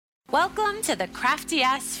Welcome to the Crafty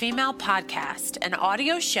Ass Female Podcast, an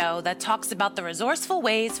audio show that talks about the resourceful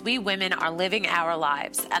ways we women are living our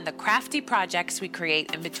lives and the crafty projects we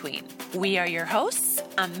create in between. We are your hosts,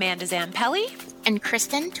 Amanda Zampelli and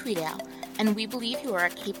Kristen Tweedale, and we believe you are a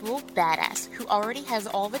capable badass who already has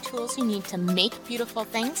all the tools you need to make beautiful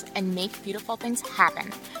things and make beautiful things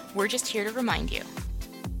happen. We're just here to remind you.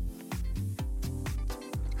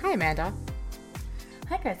 Hi, Amanda.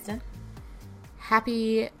 Hi, Kristen.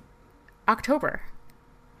 Happy October.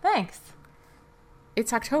 Thanks.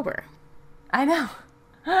 It's October. I know.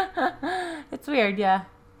 It's weird, yeah.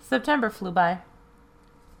 September flew by.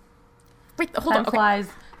 Wait, hold on. Flies.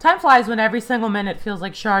 Time flies when every single minute feels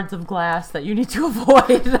like shards of glass that you need to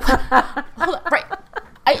avoid. Hold on, right.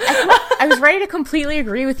 I was ready to completely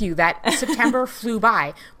agree with you that September flew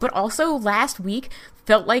by, but also last week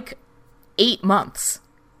felt like 8 months.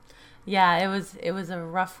 Yeah, it was a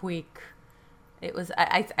rough week. It was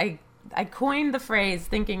I coined the phrase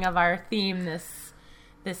thinking of our theme this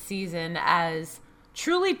season as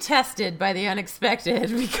truly tested by the unexpected,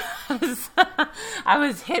 because I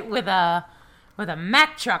was hit with a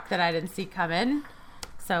Mack truck that I didn't see coming.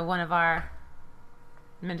 So one of our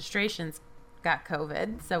administrations got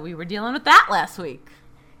COVID, so we were dealing with that last week.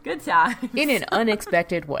 Good times. In an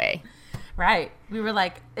unexpected way. Right. We were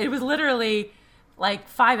like, it was literally like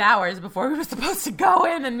 5 hours before we were supposed to go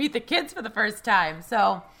in and meet the kids for the first time.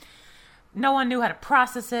 So no one knew how to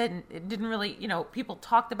process it, and it didn't really, people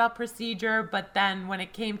talked about procedure, but then when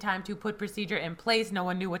it came time to put procedure in place, no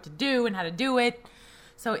one knew what to do and how to do it.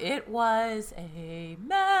 So it was a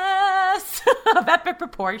mess of epic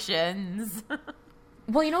proportions.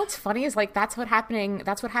 Well, what's funny is that's what's happening.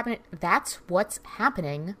 That's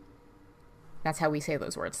how we say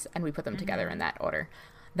those words, and we put them together in that order.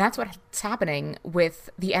 That's what's happening with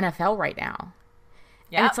the NFL right now.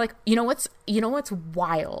 Yep. And it's like, what's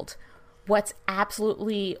wild? What's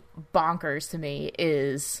absolutely bonkers to me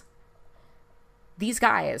is these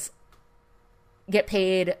guys get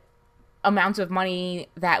paid amounts of money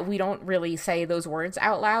that we don't really say those words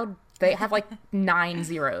out loud. They have like 9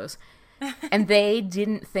 zeros. And they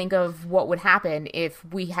didn't think of what would happen if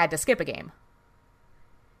we had to skip a game.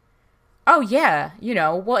 Oh, yeah,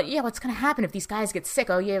 what's going to happen if these guys get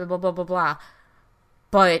sick? Oh, yeah, blah, blah, blah, blah.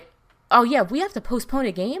 But, oh, yeah, we have to postpone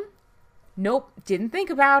a game? Nope, didn't think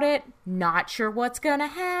about it. Not sure what's going to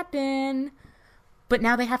happen. But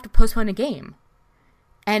now they have to postpone a game.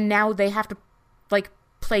 And now they have to,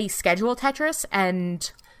 play schedule Tetris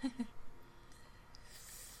and...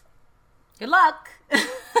 Good luck.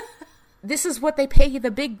 This is what they pay the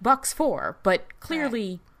big bucks for, but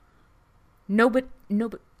clearly nobody.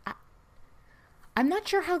 I'm not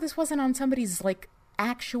sure how this wasn't on somebody's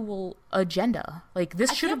actual agenda.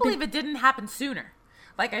 This should have been. I can't believe it didn't happen sooner.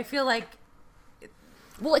 I feel like.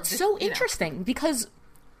 Well, it's so interesting because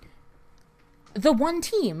the one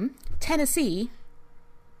team, Tennessee,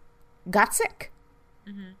 got sick.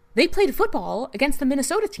 Mm-hmm. They played football against the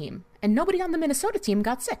Minnesota team, and nobody on the Minnesota team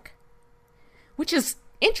got sick, which is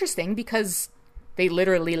interesting because they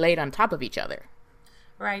literally laid on top of each other.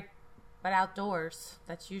 Right. But outdoors,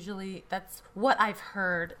 that's what I've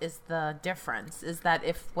heard is the difference, is that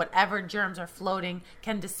if whatever germs are floating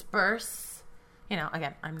can disperse,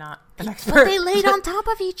 again, I'm not an expert. But they laid on top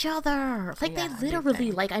of each other. They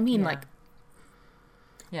literally,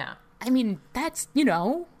 Yeah. I mean, that's,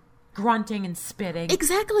 grunting and spitting.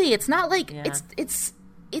 Exactly. It's not it's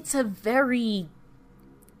a very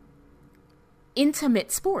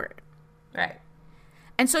intimate sport. Right.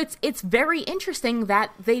 And so it's very interesting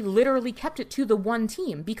that they literally kept it to the one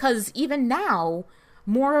team, because even now,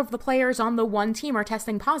 more of the players on the one team are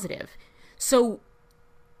testing positive. So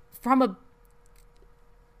from a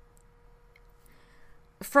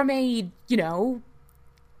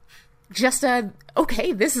just a,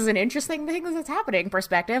 okay, this is an interesting thing that's happening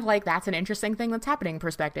perspective, that's an interesting thing that's happening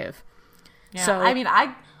perspective. Yeah, so, I mean,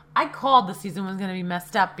 I called the season was going to be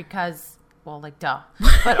messed up because, duh.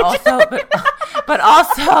 But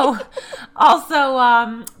also,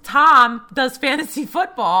 Tom does fantasy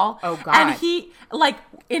football. Oh, God. And he,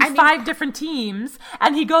 in 5 different teams,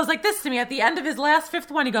 and he goes like this to me at the end of his last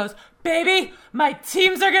 5th one. He goes, "Baby, my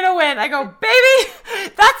teams are going to win." I go, "Baby,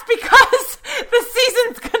 that's because the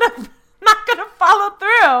season's not going to follow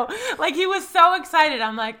through." He was so excited.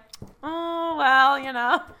 I'm like, oh,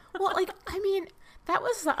 well, Well, I mean, that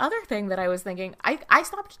was the other thing that I was thinking. I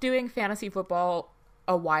stopped doing fantasy football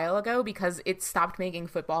a while ago because it stopped making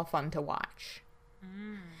football fun to watch.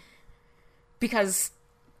 Because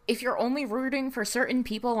if you're only rooting for certain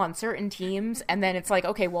people on certain teams, and then it's like,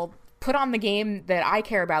 okay, well, put on the game that I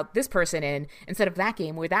care about this person in instead of that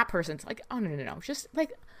game where that person's like, oh, no. Just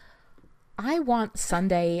I want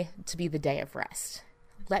Sunday to be the day of rest.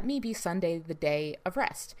 Let me be Sunday the day of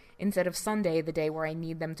rest instead of Sunday the day where I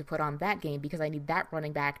need them to put on that game because I need that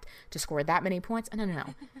running back to score that many points.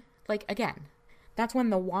 No. Like, again, that's when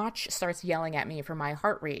the watch starts yelling at me for my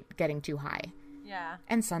heart rate getting too high. Yeah.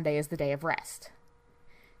 And Sunday is the day of rest.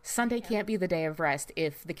 Sunday can't be the day of rest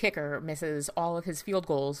if the kicker misses all of his field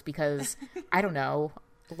goals because, I don't know,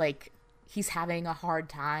 like, he's having a hard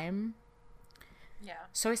time. Yeah.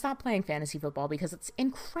 So I stopped playing fantasy football because it's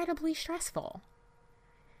incredibly stressful.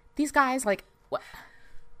 These guys, like, what?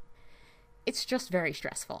 It's just very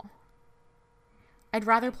stressful. I'd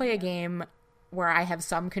rather play a game where I have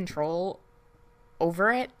some control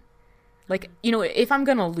over it. Like, you know, if I'm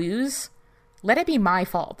gonna lose, let it be my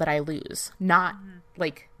fault that I lose, not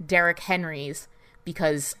like Derrick Henry's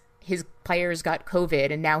because his players got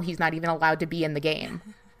COVID and now he's not even allowed to be in the game.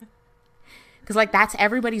 Because, like, that's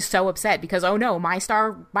everybody's so upset because, oh no, my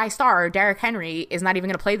star, Derrick Henry, is not even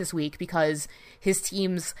going to play this week because his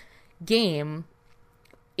team's game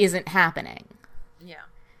isn't happening. Yeah.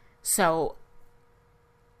 So,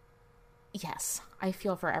 yes, I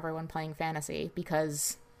feel for everyone playing fantasy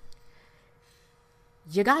because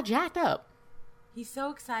you got jacked up. He's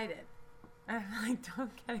so excited. I'm like,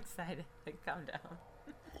 don't get excited. Like, calm down.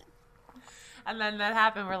 And then that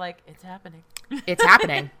happened. We're like, it's happening. It's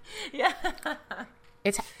happening. Yeah.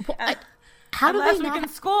 It's how do last they week not in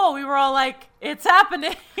school? We were all like, it's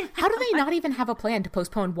happening. How do they not even have a plan to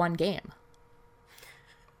postpone one game?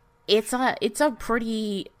 It's a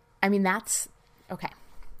pretty. I mean, that's okay.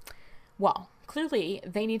 Well, clearly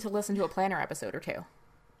they need to listen to a planner episode or two.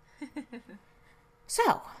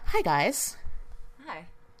 So, hi guys. Hi.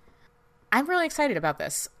 I'm really excited about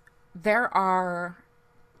this. There are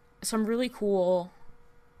some really cool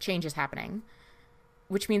changes happening,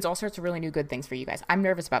 which means all sorts of really new good things for you guys. I'm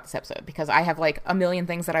nervous about this episode because I have like a million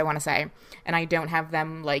things that I want to say and I don't have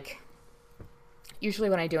them like,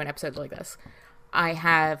 usually when I do an episode like this, I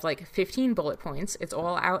have like 15 bullet points. It's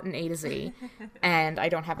all out in A to Z and I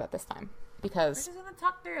don't have that this time because we're just going to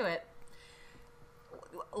talk through it.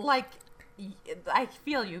 Like, I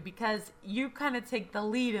feel you because you kind of take the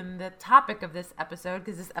lead in the topic of this episode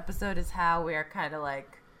because this episode is how we are kind of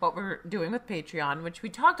like what we're doing with Patreon, which we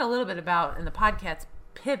talked a little bit about in the podcast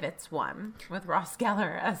Pivots one with Ross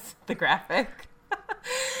Geller as the graphic.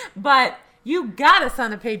 But you got us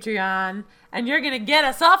on a Patreon and you're going to get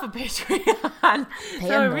us off of Patreon.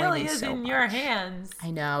 So it really is in your hands. I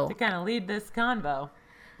know. To kind of lead this convo.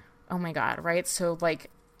 Oh my God, right? So like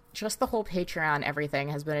just the whole Patreon everything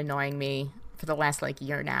has been annoying me for the last like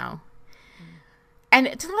year now. And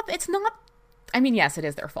it's not I mean, yes, it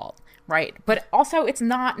is their fault, right? But also it's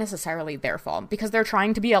not necessarily their fault because they're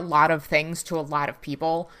trying to be a lot of things to a lot of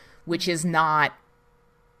people, which is not,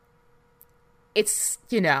 it's,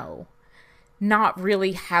 you know, not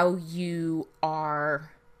really how you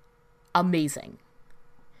are amazing.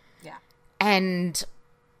 Yeah. And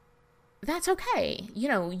that's okay. You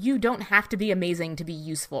know, you don't have to be amazing to be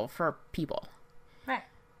useful for people. Right.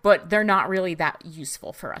 But they're not really that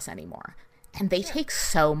useful for us anymore. And they take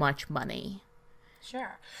so much money.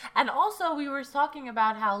 Sure. And also we were talking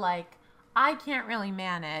about how like I can't really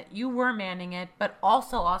man it. You were manning it, but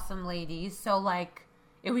also awesome ladies. So like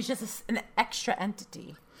it was just an extra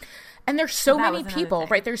entity. And there's so many people,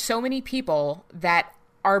 right? There's so many people that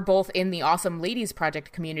are both in the Awesome Ladies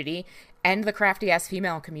Project community and the Crafty Ass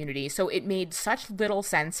Female community. So it made such little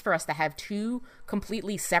sense for us to have two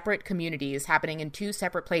completely separate communities happening in two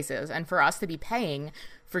separate places and for us to be paying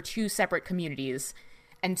for two separate communities.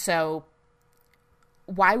 And so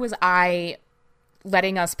why was I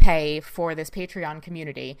letting us pay for this Patreon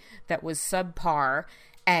community that was subpar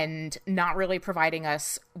and not really providing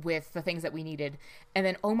us with the things that we needed? And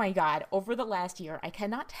then, oh my God, over the last year, I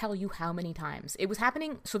cannot tell you how many times it was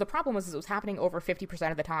happening. So the problem was it was happening over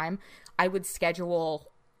 50% of the time. I would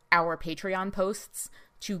schedule our Patreon posts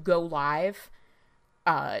to go live.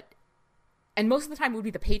 And most of the time it would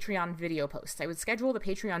be the Patreon video posts. I would schedule the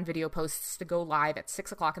Patreon video posts to go live at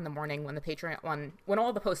 6:00 in the morning when the Patreon, when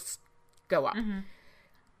all the posts go up. Mm-hmm.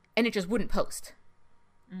 And it just wouldn't post.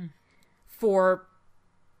 For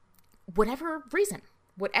whatever reason.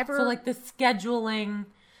 Whatever. So like the scheduling.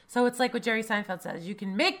 So it's like what Jerry Seinfeld says. You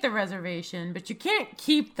can make the reservation, but you can't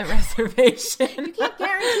keep the reservation. You can't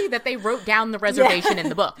guarantee that they wrote down the reservation in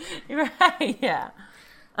the book. Right, yeah.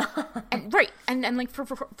 And right. And like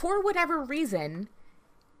for whatever reason,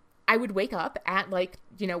 I would wake up at like,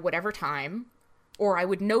 you know, whatever time, or I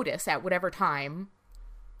would notice at whatever time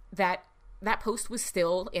that post was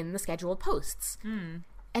still in the scheduled posts.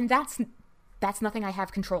 And that's nothing I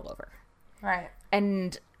have control over. Right.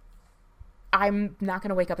 And I'm not going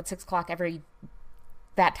to wake up at 6 o'clock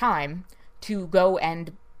that time to go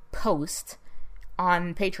and post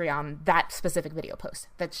on Patreon that specific video post.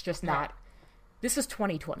 That's just not. This is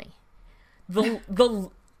 2020. The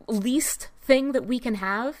least thing that we can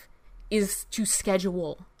have is to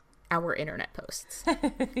schedule our internet posts.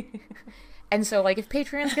 And so, like, if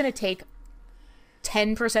Patreon's going to take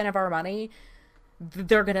 10% of our money,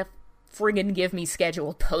 they're going to friggin' give me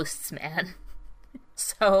scheduled posts, man.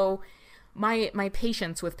 So my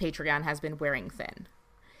patience with Patreon has been wearing thin.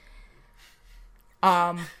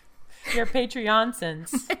 Your Patreon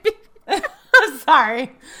since. I'm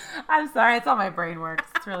sorry. It's how my brain works.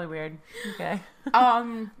 It's really weird. Okay.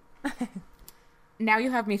 Now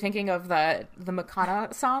you have me thinking of the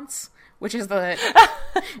Makana-sans, which is there's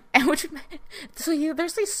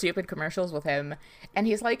these stupid commercials with him, and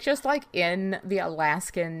he's like just like in the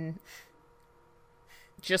Alaskan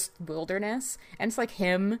just wilderness, and it's like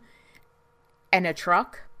him and a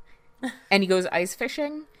truck, and he goes ice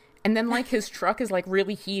fishing, and then like his truck is like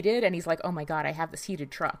really heated, and he's like, oh my god, I have this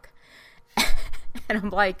heated truck. And I'm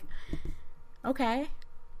like, okay,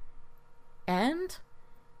 and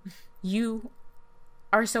you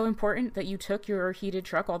are so important that you took your heated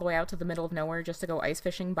truck all the way out to the middle of nowhere just to go ice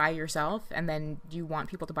fishing by yourself, and then you want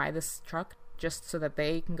people to buy this truck just so that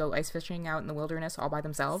they can go ice fishing out in the wilderness all by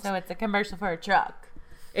themselves. So it's a commercial for a truck.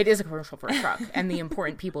 It is a commercial for a truck and the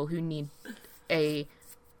important people who need a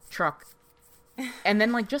truck. And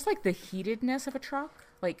then like just like the heatedness of a truck,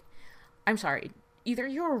 like, I'm sorry, either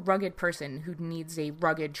you're a rugged person who needs a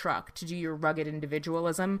rugged truck to do your rugged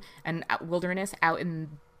individualism and wilderness out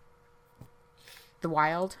in the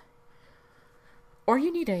wild, or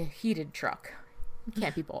you need a heated truck. You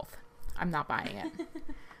can't be both. I'm not buying it.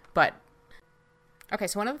 But okay,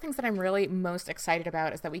 so one of the things that I'm really most excited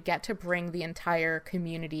about is that we get to bring the entire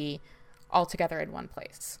community all together in one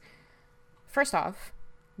place. First off,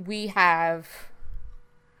 we have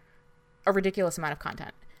a ridiculous amount of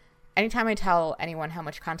content. Anytime I tell anyone how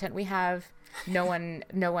much content we have, no one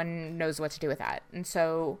knows what to do with that. And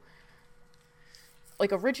so,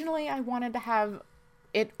 like, originally I wanted to have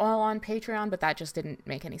it all on Patreon, but that just didn't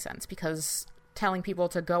make any sense, because telling people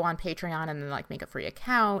to go on Patreon and then like make a free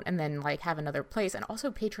account and then like have another place, and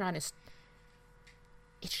also Patreon it's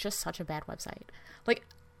just such a bad website. Like,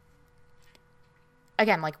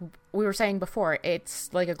 again, like we were saying before,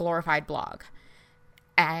 it's like a glorified blog,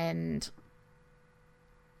 and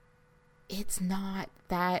it's not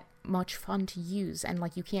that much fun to use, and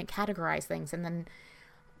like you can't categorize things. And then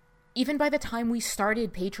even by the time we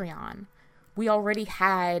started Patreon, we already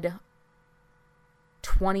had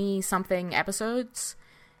 20 something episodes.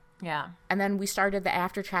 Yeah. And then we started the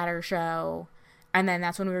After Chatter show, and then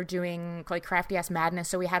that's when we were doing like Crafty Ass Madness,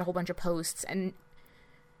 so we had a whole bunch of posts, and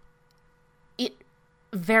it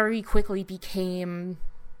very quickly became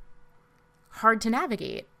hard to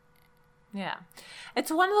navigate. Yeah.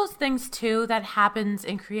 It's one of those things too that happens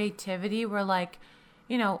in creativity where, like,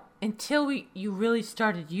 you know, until you really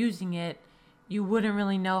started using it, you wouldn't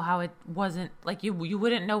really know how it wasn't, like, you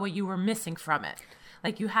wouldn't know what you were missing from it.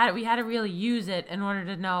 Like, we had to really use it in order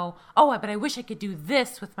to know, oh, but I wish I could do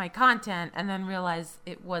this with my content, and then realize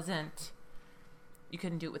you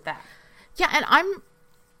couldn't do it with that. Yeah, and I'm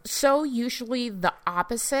so usually the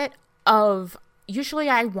opposite of, usually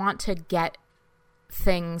I want to get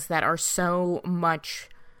things that are so much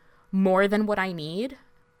more than what I need.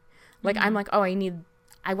 Like, I'm like, oh,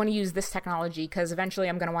 I want to use this technology because eventually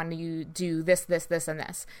I'm going to want to do this, and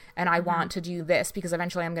this. And I want to do this because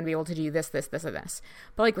eventually I'm going to be able to do this, and this.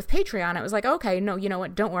 But like with Patreon, it was like, okay, no, you know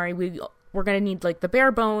what? Don't worry. We're going to need like the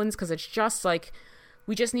bare bones, because it's just like,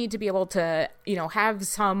 we just need to be able to, you know, have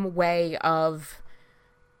some way of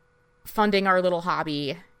funding our little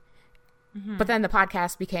hobby. Mm-hmm. But then the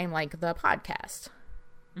podcast became like the podcast.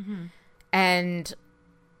 Mm-hmm. And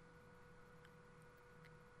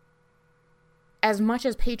as much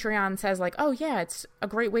as Patreon says like, oh yeah, it's a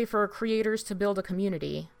great way for creators to build a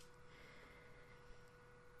community,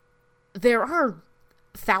 there are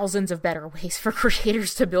thousands of better ways for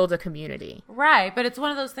creators to build a community. Right, but it's one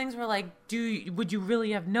of those things where like, would you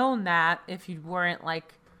really have known that if you weren't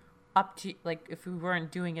like if we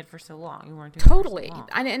weren't doing it for so long? You weren't doing totally. It for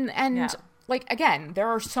so long. And yeah. Like, again, there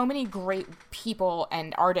are so many great people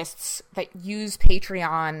and artists that use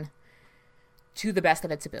Patreon to the best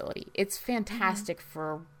of its ability. It's fantastic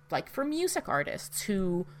for music artists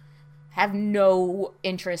who have no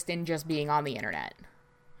interest in just being on the internet.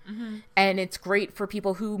 Mm-hmm. And it's great for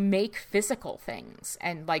people who make physical things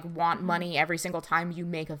and like want money every single time you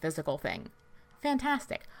make a physical thing.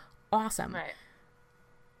 Fantastic. Awesome. Right.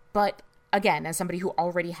 But again, as somebody who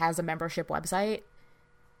already has a membership website,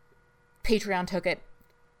 Patreon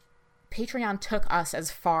took us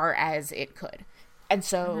as far as it could. And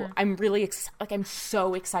so I'm really I'm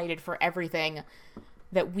so excited for everything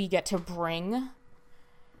that we get to bring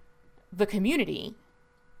the community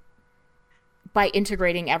by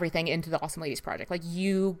integrating everything into the Awesome Ladies Project. Like,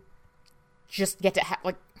 you just get to have,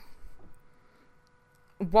 like,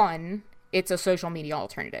 one, it's a social media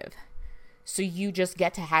alternative. So you just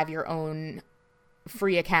get to have your own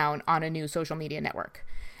free account on a new social media network.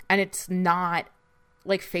 And it's not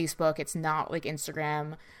like Facebook. It's not like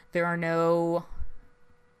Instagram. There are no...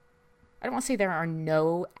 I don't want to say there are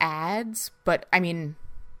no ads, but I mean,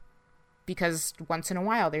 because once in a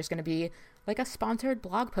while there's going to be like a sponsored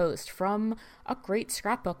blog post from a great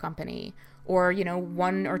scrapbook company, or, you know,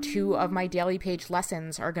 1 or 2 of my daily page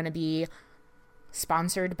lessons are going to be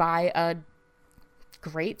sponsored by a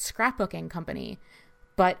great scrapbooking company.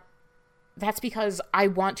 But that's because I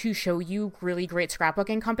want to show you really great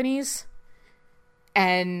scrapbooking companies,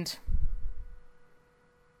 and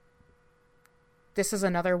this is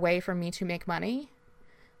another way for me to make money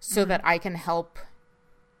so that I can help,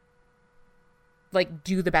 like,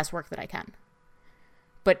 do the best work that I can.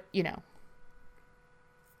 But, you know,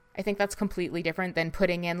 I think that's completely different than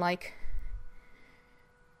putting in, like,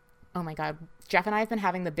 oh my God, Jeff and I have been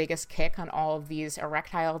having the biggest kick on all of these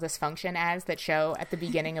erectile dysfunction ads that show at the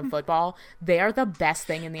beginning of football. They are the best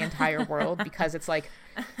thing in the entire world, because it's like,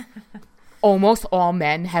 almost all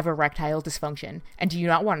men have erectile dysfunction. And do you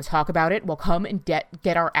not want to talk about it? Well, come and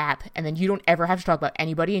get our app. And then you don't ever have to talk about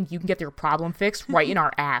anybody, and you can get their problem fixed right in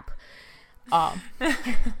our app. Now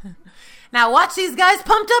watch these guys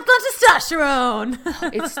pumped up on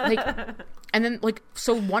testosterone. It's like, and then, like,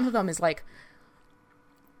 so one of them is like,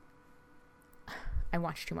 I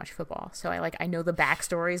watch too much football, so I know the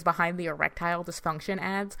backstories behind the erectile dysfunction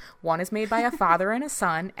ads. One is made by a father and a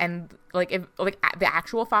son, and the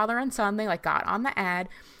actual father and son, they like got on the ad,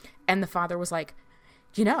 and the father was like,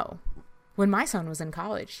 you know, when my son was in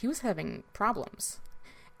college, he was having problems,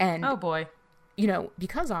 and oh boy, you know,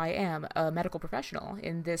 because I am a medical professional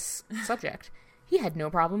in this subject, he had no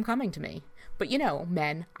problem coming to me. But, you know,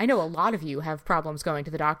 men, I know a lot of you have problems going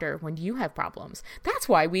to the doctor when you have problems. That's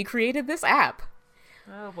why we created this app.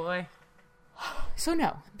 Oh boy. So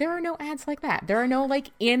no, there are no ads like that. There are no, like,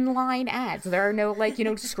 inline ads. There are no, like, you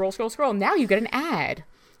know, scroll. Now you get an ad.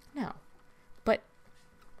 No. But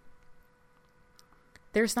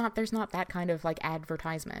there's not that kind of, like,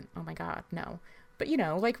 advertisement. Oh my God, no. But, you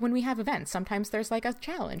know, like, when we have events, sometimes there's, like, a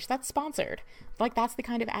challenge that's sponsored. Like, that's the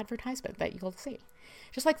kind of advertisement that you'll see.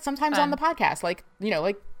 Just like sometimes on the podcast, like, you know,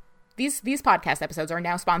 like, These podcast episodes are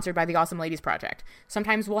now sponsored by the Awesome Ladies Project.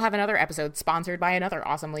 Sometimes we'll have another episode sponsored by another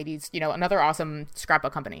awesome ladies, you know, another awesome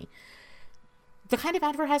scrapbook company. The kind of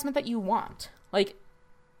advertisement that you want. Like,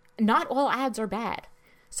 not all ads are bad.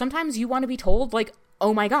 Sometimes you want to be told, like,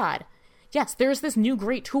 oh my God, yes, there's this new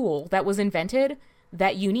great tool that was invented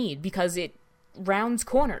that you need because it rounds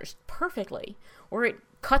corners perfectly, or it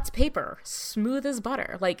cuts paper smooth as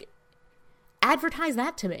butter. Like, advertise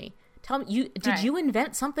that to me. Tell me, did you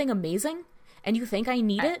invent something amazing and you think I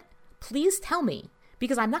need it? Please tell me,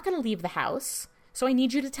 because I'm not going to leave the house, so I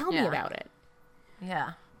need you to tell me about it.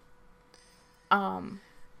 Yeah.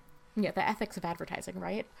 Yeah, the ethics of advertising,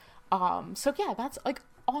 right? So yeah, that's like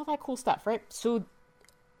all that cool stuff, right? So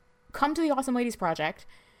come to the Awesome Ladies Project.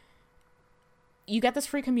 You get this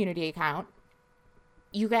free community account.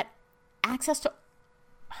 You get access to...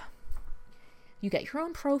 You get your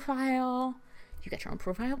own profile. You get your own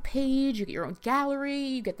profile page, you get your own gallery,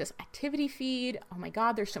 you get this activity feed. Oh my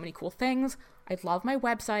God, there's so many cool things. I love my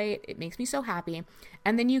website. It makes me so happy.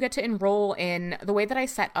 And then you get to enroll in the way that I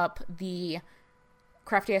set up the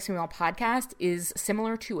Crafty Ass Female podcast is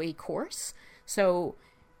similar to a course. So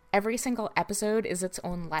every single episode is its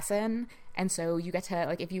own lesson. And so you get to,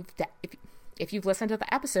 like, if you've listened to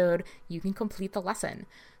the episode, you can complete the lesson.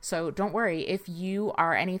 So don't worry, if you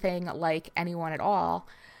are anything like anyone at all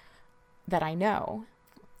that I know,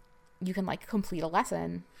 you can, like, complete a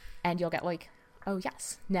lesson and you'll get, like, oh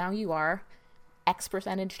yes, now you are X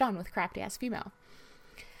percentage done with Crafty Ass Female.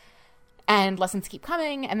 And lessons keep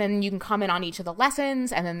coming, and then you can comment on each of the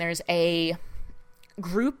lessons, and then there's a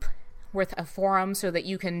group with a forum so that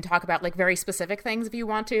you can talk about, like, very specific things if you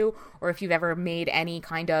want to, or if you've ever made any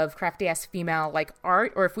kind of Crafty Ass Female, like,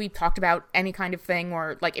 art, or if we talked about any kind of thing,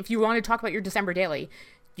 or, like, if you want to talk about your December daily,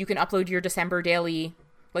 you can upload your December daily.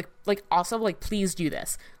 Like also, like, please do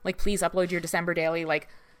this. Like, please upload your December daily, like,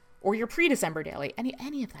 or your pre-December daily,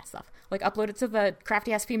 any of that stuff. Like, upload it to the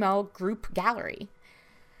Crafty Ass Female group gallery.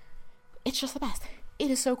 It's just the best. It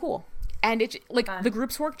is so cool. And it's, like, the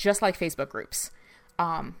groups work just like Facebook groups.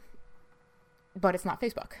 But it's not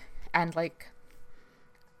Facebook. And like,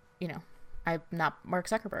 you know, I'm not Mark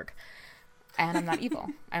Zuckerberg, and I'm not evil.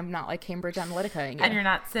 I'm not like Cambridge Analytica. And you're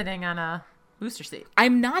not sitting on a booster seat.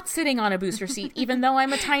 I'm not sitting on a booster seat, even though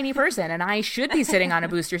I'm a tiny person, and I should be sitting on a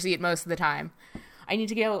booster seat most of the time. I need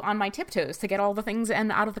to go on my tiptoes to get all the things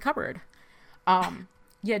out of the cupboard.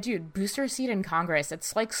 Yeah, dude, booster seat in Congress.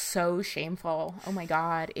 It's like so shameful. Oh my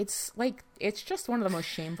God. It's like, it's just one of the most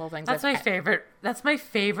shameful things. That's my favorite. That's my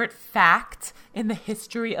favorite fact in the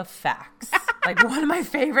history of facts. Like, one of my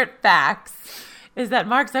favorite facts is that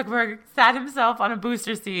Mark Zuckerberg sat himself on a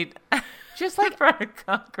booster seat just like in front of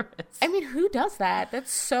Congress. I mean, who does that?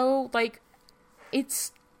 That's so like,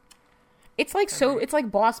 it's like so, it's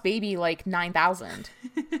like Boss Baby like 9,000.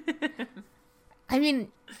 I mean,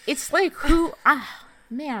 it's like who,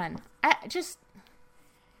 man,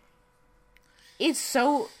 it's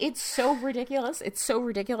so ridiculous. It's so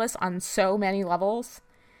ridiculous on so many levels.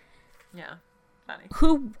 Yeah, funny.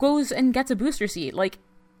 Who goes and gets a booster seat? Like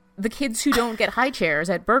the kids who don't get high chairs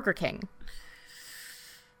at Burger King.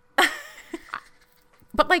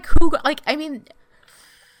 But like who, like, I mean,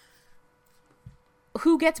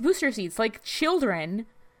 who gets booster seats? Like children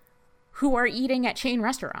who are eating at chain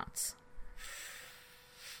restaurants.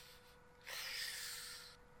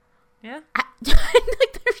 Yeah.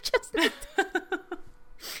 Like there's just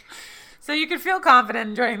So you can feel confident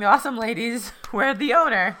in joining the awesome ladies where the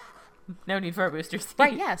owner, no need for a booster seat.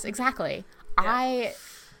 Right, yes, exactly. Yeah. I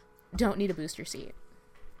don't need a booster seat.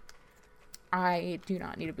 I do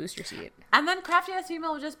not need a booster seat. And then Crafty Ass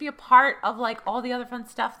Female will just be a part of like all the other fun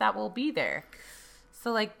stuff that will be there.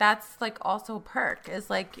 So like that's like also a perk, is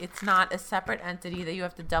like it's not a separate entity that you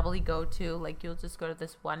have to doubly go to. Like you'll just go to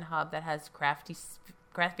this one hub that has Crafty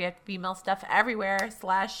Female stuff everywhere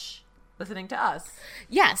 / listening to us.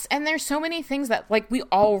 Yes, and there's so many things that like we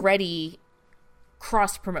already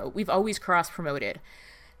cross promote. We've always cross promoted.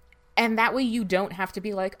 And that way you don't have to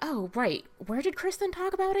be like, oh, right, where did Kristen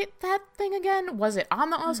talk about it? That thing again? Was it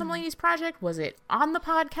on the Awesome Ladies Project? Was it on the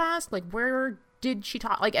podcast? Like, where did she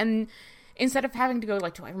talk? Like, and instead of having to go,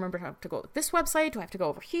 like, do I remember to go with this website? Do I have to go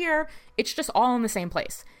over here? It's just all in the same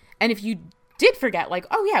place. And if you did forget, like,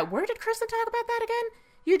 oh, yeah, where did Kristen talk about that again?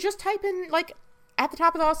 You just type in, like, at the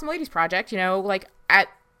top of the Awesome Ladies Project, you know, like, at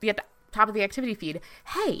the top of the activity feed,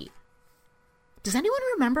 hey, does anyone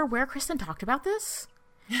remember where Kristen talked about this?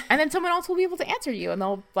 And then someone else will be able to answer you, and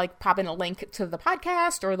they'll like pop in a link to the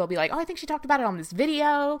podcast, or they'll be like, oh, I think she talked about it on this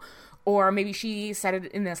video, or maybe she said it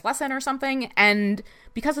in this lesson or something. And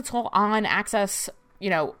because it's all on access, you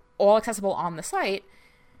know, all accessible on the site,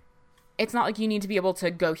 it's not like you need to be able to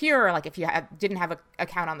go here, or like if you didn't have an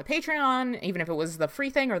account on the Patreon, even if it was the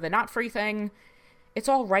free thing or the not free thing, it's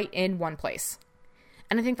all right in one place.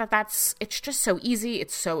 And I think it's just so easy,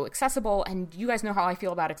 it's so accessible, and you guys know how I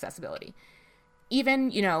feel about accessibility.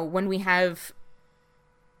 Even, you know, when we have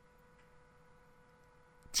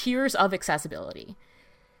tiers of accessibility,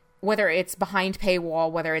 whether it's behind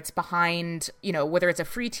paywall, whether it's behind, you know, whether it's a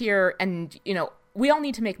free tier, and, you know, we all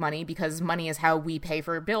need to make money because money is how we pay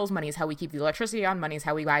for bills, money is how we keep the electricity on, money is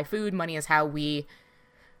how we buy food, money is how we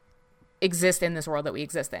exist in this world that we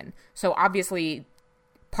exist in. So obviously,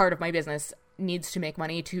 part of my business needs to make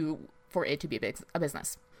money for it to be a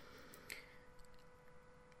business.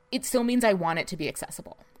 It still means I want it to be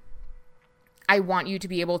accessible. I want you to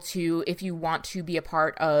be able to, if you want to be a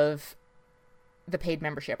part of the paid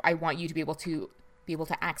membership, I want you to be able to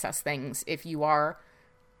access things if you are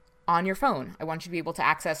on your phone. I want you to be able to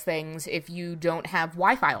access things if you don't have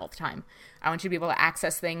Wi-Fi all the time. I want you to be able to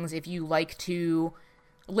access things if you like to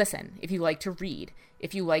listen, if you like to read,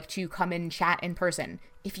 if you like to come and chat in person,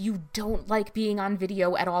 if you don't like being on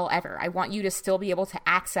video at all ever. I want you to still be able to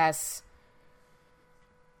access,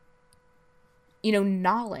 you know,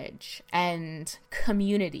 knowledge and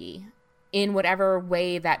community in whatever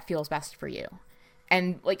way that feels best for you.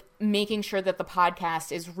 And like making sure that the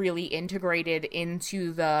podcast is really integrated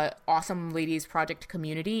into the Awesome Ladies Project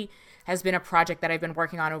community has been a project that I've been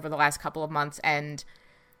working on over the last couple of months. And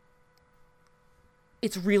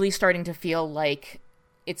it's really starting to feel like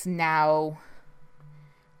it's now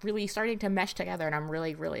really starting to mesh together. And I'm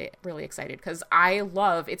really, really, really excited because I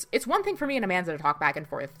love, it's one thing for me and Amanda to talk back and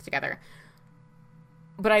forth together.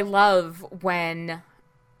 But I love when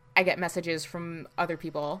I get messages from other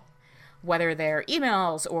people, whether they're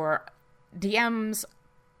emails or DMs,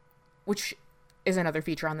 which is another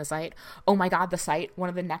feature on the site. Oh my God, the site, one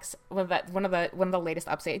of the latest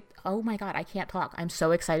updates. Oh my God, I can't talk. I'm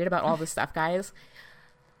so excited about all this stuff, guys.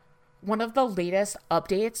 One of the latest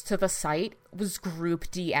updates to the site was group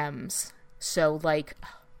DMs. So like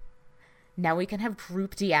now we can have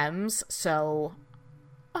group DMs. So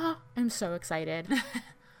I'm so excited.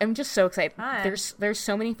 I'm just so excited. Hi. There's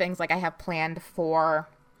so many things like I have planned for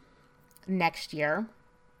next year.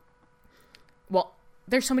 Well,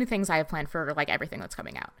 there's so many things I have planned for like everything that's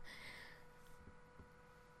coming out.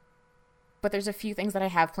 But there's a few things that I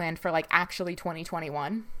have planned for like actually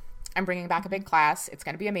 2021. I'm bringing back a big class. It's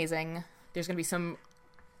going to be amazing. There's going to be some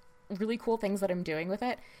really cool things that I'm doing with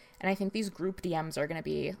it. And I think these group DMs are going to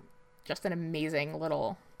be just an amazing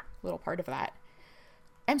little part of that.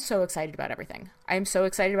 I'm so excited about everything. I'm so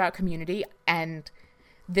excited about community, and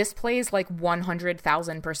this plays like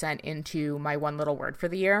 100,000% into my one little word for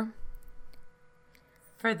the year.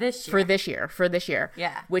 For this year.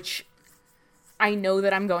 Yeah. Which I know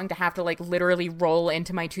that I'm going to have to like literally roll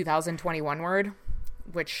into my 2021 word,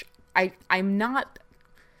 which I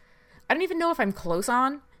don't even know if I'm close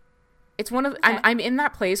on. It's one of, okay. I'm in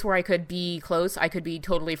that place where I could be close. I could be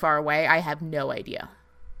totally far away. I have no idea.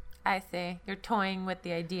 I see. You're toying with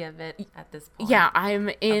the idea of it at this point. Yeah, I'm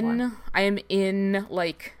in the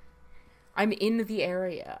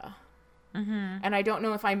area. Mm-hmm. And I don't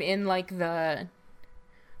know if I'm in like the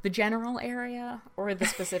general area or the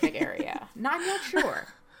specific area. I'm not sure.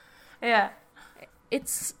 Yeah.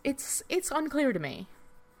 It's unclear to me.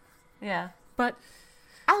 Yeah. But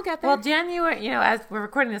I'll get there. Well, January, as we're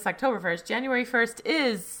recording this October 1st, January 1st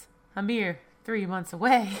is a mere 3 months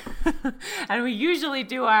away. And we usually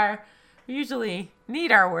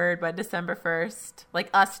need our word by December 1st. Like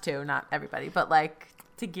us two, not everybody, but like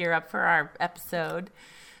to gear up for our episode.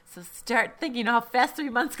 So start thinking how fast 3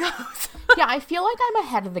 months goes. Yeah, I feel like I'm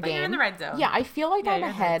ahead of the game. You're in the right zone. Yeah, I feel like I'm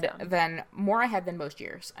more ahead than most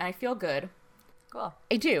years. And I feel good. Cool.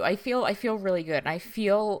 I do. I feel really good. And I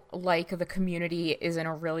feel like the community is in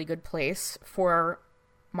a really good place for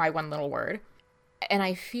my one little word. And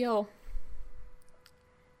I feel,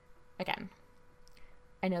 again,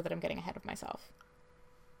 I know that I'm getting ahead of myself,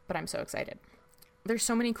 but I'm so excited. There's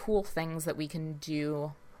so many cool things that we can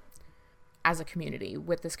do as a community,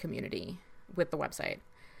 with this community, with the website.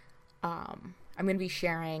 I'm going to be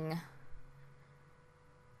sharing,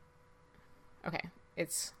 I'm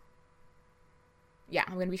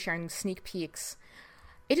going to be sharing sneak peeks.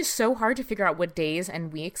 It is so hard to figure out what days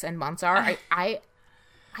and weeks and months are. I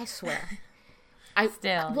swear. I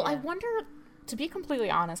wonder, to be completely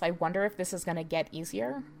honest, I wonder if this is going to get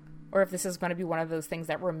easier, or if this is going to be one of those things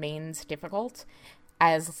that remains difficult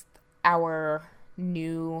as our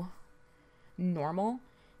new normal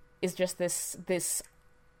is just this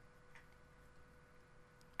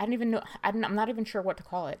I don't even know, I'm not even sure what to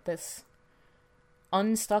call it, this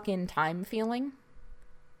unstuck in time feeling.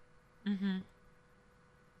 Mm-hmm.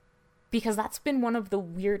 Because that's been one of the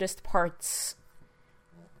weirdest parts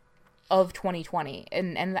of 2020,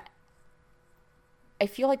 and I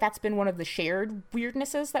feel like that's been one of the shared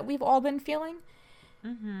weirdnesses that we've all been feeling.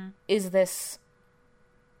 Mm-hmm. Is this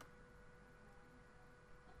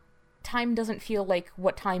time doesn't feel like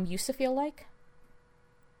what time used to feel like.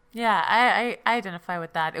 Yeah, I identify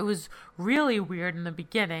with that. It was really weird in the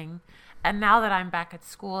beginning, and now that I'm back at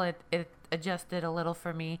school, it adjusted a little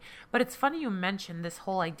for me. But it's funny you mentioned this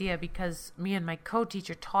whole idea, because me and my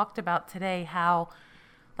co-teacher talked about today how,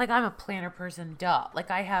 like, I'm a planner person, duh.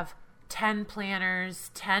 Like, I have 10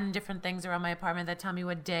 planners, 10 different things around my apartment that tell me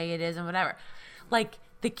what day it is and whatever. Like,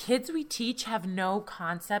 the kids we teach have no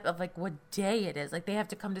concept of like what day it is. Like, they have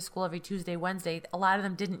to come to school every Tuesday, Wednesday. A lot of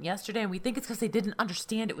them didn't yesterday, and we think it's because they didn't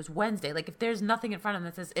understand it was Wednesday. Like, if there's nothing in front of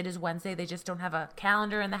them that says it is Wednesday, they just don't have a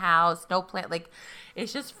calendar in the house, no plan. Like,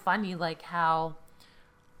 it's just funny, like, how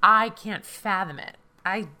I can't fathom it.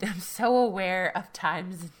 I am so aware of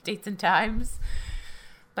times, dates and times.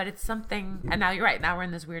 But it's something, and now you're right, now we're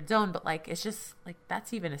in this weird zone, but like, it's just like,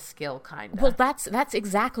 that's even a skill, kind of. Well, that's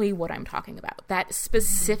exactly what I'm talking about, that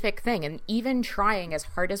specific thing. And even trying as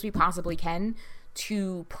hard as we possibly can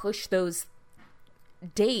to push those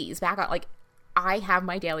days back out. Like, I have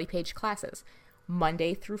my daily page classes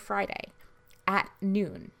Monday through Friday at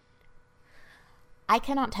noon. I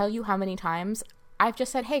cannot tell you how many times I've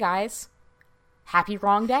just said, hey guys, happy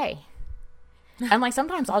wrong day. And like,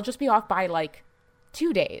 sometimes I'll just be off by like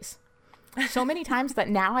 2 days. So many times that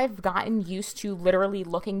now I've gotten used to literally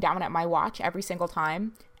looking down at my watch every single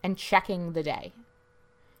time and checking the day.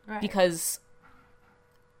 Right. Because,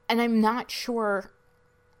 and I'm not sure,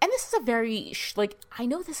 and this is a very, I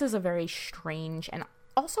know this is a very strange and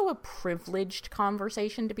also a privileged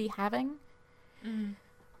conversation to be having. Mm.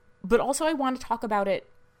 But also I want to talk about it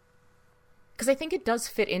because I think it does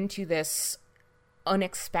fit into this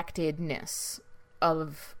unexpectedness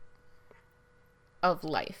of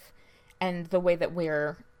life and the way that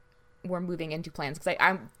we're moving into plans. Because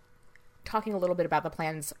I'm talking a little bit about the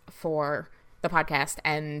plans for the podcast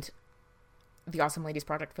and the Awesome Ladies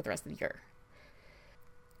Project for the rest of the year.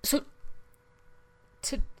 So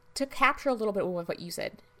to capture a little bit of what you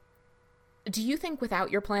said, do you think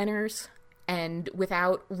without your planners and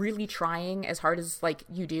without really trying as hard as like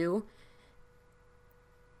you do,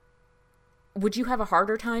 would you have a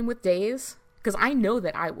harder time with days? Because I know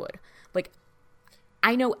that I would. Like,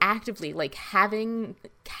 I know actively, like, having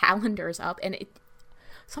calendars up, and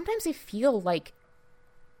sometimes I feel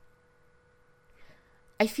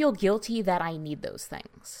guilty that I need those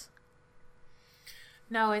things.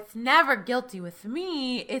 No, it's never guilty with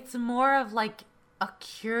me. It's more of like a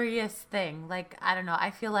curious thing. Like, I don't know.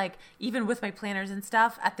 I feel like even with my planners and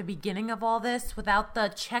stuff at the beginning of all this, without the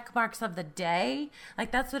check marks of the day,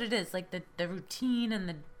 like that's what it is. Like the routine and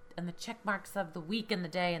the check marks of the week and the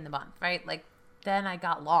day and the month, right? Like then I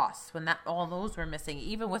got lost when all those were missing,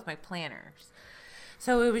 even with my planners.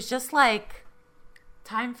 So it was just like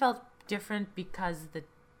time felt different because the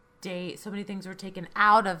day, so many things were taken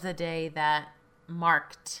out of the day that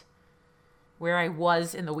marked where I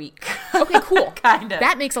was in the week. Okay, cool. Kind of.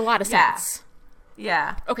 That makes a lot of sense.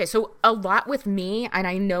 Yeah. Okay, so a lot with me, and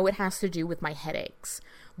I know it has to do with my headaches.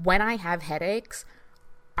 When I have headaches,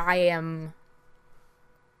 I am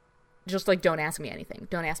just like, don't ask me anything.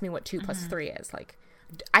 Don't ask me what 2 plus 3 is. Like,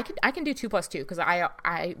 I can do 2 plus 2 because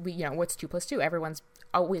we what's 2 plus 2? Everyone's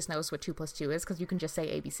always knows what 2 plus 2 is because you can just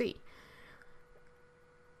say ABC.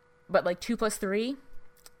 But like 2 plus 3,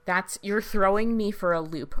 you're throwing me for a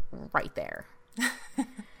loop right there.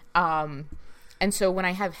 And so when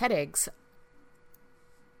I have headaches,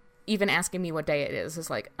 even asking me what day it is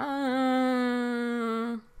like,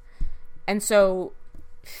 and so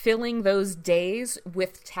filling those days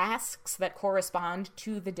with tasks that correspond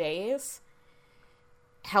to the days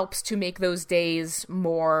helps to make those days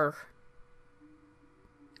more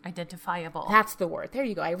identifiable. That's the word. There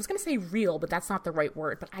you go. I was going to say real, but that's not the right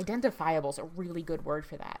word. But identifiable is a really good word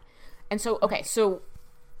for that. And so, okay, so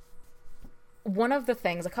a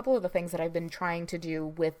couple of the things that I've been trying to do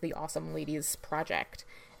with the Awesome Ladies Project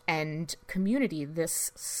and community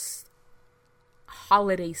this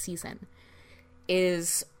holiday season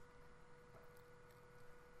is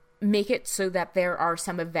make it so that there are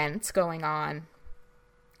some events going on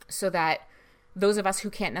so that those of us who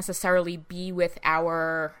can't necessarily be with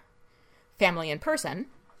our family in person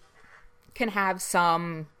can have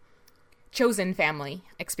some chosen family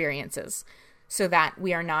experiences so that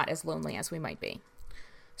we are not as lonely as we might be.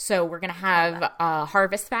 So we're going to have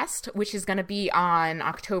Harvest Fest, which is going to be on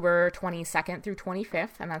October 22nd through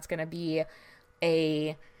 25th, and that's going to be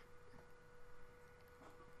a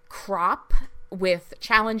crop with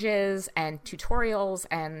challenges and tutorials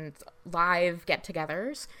and live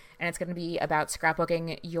get-togethers, and it's going to be about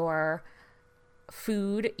scrapbooking your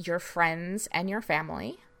food, your friends, and your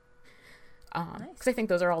family. Because I think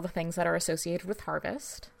those are all the things that are associated with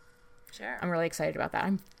Harvest. Sure. I'm really excited about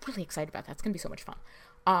that. It's going to be so much fun.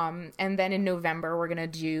 And then in November, we're going to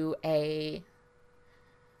do a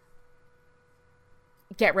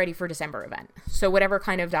get ready for December event. So whatever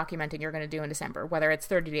kind of documenting you're going to do in December, whether it's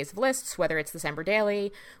 30 days of lists, whether it's December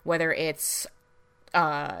daily, whether it's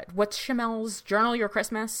what's Chamel's Journal Your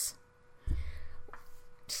Christmas.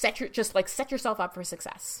 Set yourself up for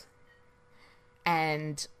success.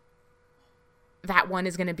 And that one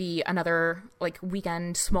is going to be another like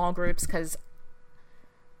weekend small groups because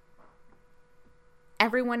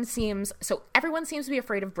everyone seems to be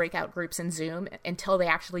afraid of breakout groups in Zoom until they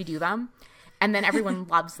actually do them. And then everyone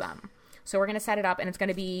loves them. So we're going to set it up, and it's going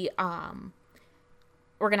to be,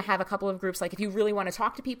 we're going to have a couple of groups. Like, if you really want to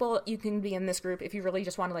talk to people, you can be in this group. If you really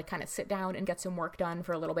just want to, like, kind of sit down and get some work done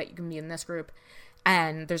for a little bit, you can be in this group.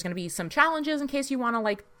 And there's going to be some challenges in case you want to,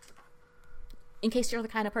 like, in case you're the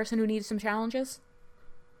kind of person who needs some challenges.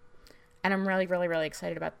 And I'm really, really, really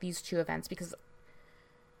excited about these two events because,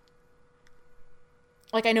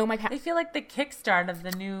 like, I know I feel like the kickstart of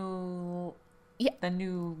the new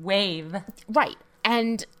wave. Right.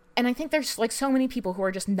 And I think there's like so many people who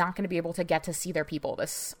are just not going to be able to get to see their people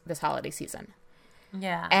this holiday season.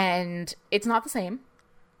 Yeah. And it's not the same,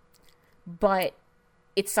 but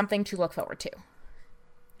it's something to look forward to.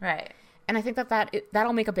 Right. And I think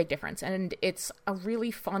that'll make a big difference. And it's a really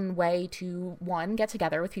fun way to, one, get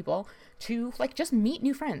together with people, to like just meet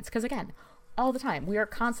new friends. Because again, all the time, we are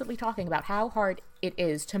constantly talking about how hard it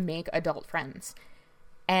is to make adult friends.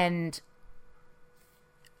 And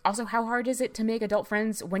also, how hard is it to make adult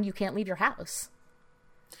friends when you can't leave your house?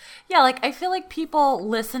 Yeah, like, I feel like people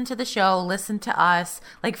listen to the show, listen to us,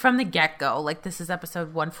 like, from the get-go. Like, this is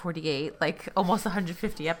episode 148, like, almost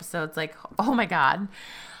 150 episodes. Like, oh, my God.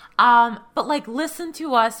 But, like, listen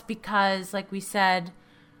to us because, like we said,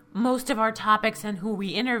 most of our topics and who we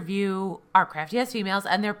interview are crafty as females,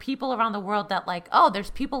 and there are people around the world that like, oh,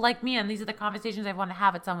 there's people like me, and these are the conversations I want to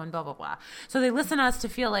have with someone, blah, blah, blah. So they listen to us to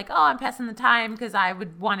feel like, oh, I'm passing the time because I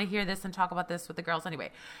would want to hear this and talk about this with the girls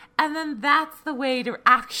anyway. And then that's the way to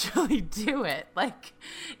actually do it. Like,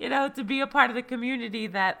 you know, to be a part of the community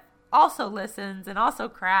that also listens and also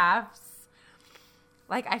crafts.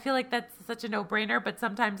 Like, I feel like that's such a no-brainer, but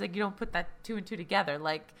sometimes like you don't put that two and two together.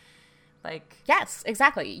 Like yes,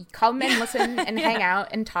 exactly. Come and listen and hang out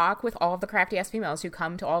and talk with all of the crafty ass females who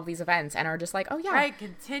come to all of these events and are just like, oh yeah, right.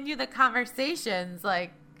 Continue the conversations,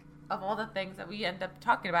 like of all the things that we end up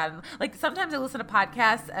talking about. And like sometimes I listen to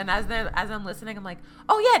podcasts, and as I'm listening, I'm like,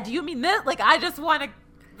 oh yeah, do you mean this? Like I just want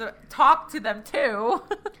to talk to them too.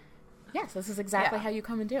 Yes, this is exactly how you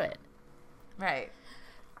come and do it. Right.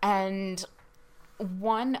 And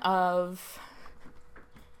one of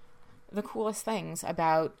the coolest things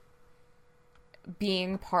about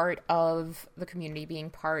being part of the community, being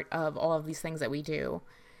part of all of these things that we do,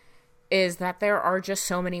 is that there are just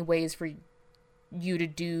so many ways for you to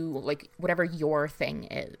do like whatever your thing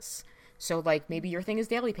is. So like maybe your thing is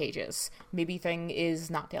daily pages, maybe your thing is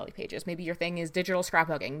not daily pages, maybe your thing is digital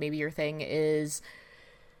scrapbooking, maybe your thing is,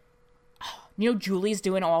 you know, Julie's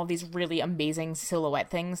doing all these really amazing silhouette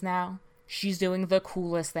things now. She's doing the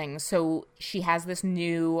coolest things. So she has this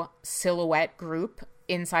new silhouette group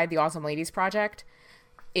inside the Awesome Ladies Project.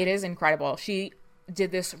 It is incredible. She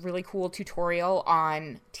did this really cool tutorial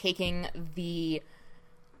on taking the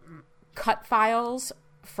cut files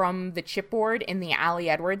from the chipboard in the Allie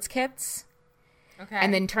Edwards kits,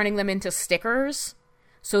 and then turning them into stickers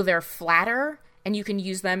so they're flatter, and you can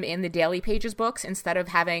use them in the daily pages books instead of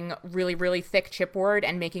having really, really thick chipboard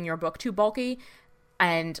and making your book too bulky.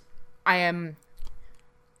 And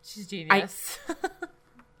she's genius.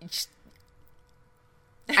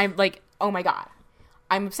 I'm like, oh my God,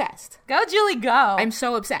 I'm obsessed. Go, Julie, go. I'm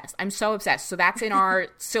so obsessed. So that's in our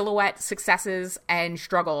silhouette successes and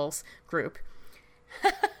struggles group.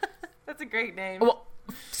 That's a great name. Well,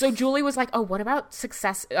 so Julie was like, oh, what about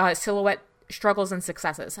silhouette struggles and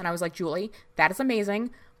successes? And I was like, Julie, that is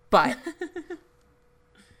amazing. But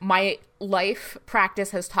my life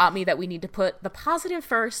practice has taught me that we need to put the positive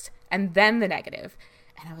first and then the negative.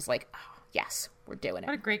 And I was like, oh, yes, we're doing it.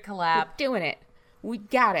 What a great collab. We're doing it. We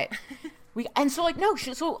got it.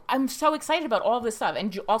 So I'm so excited about all this stuff.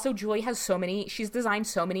 And also Julie has she's designed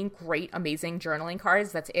so many great, amazing journaling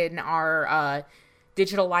cards that's in our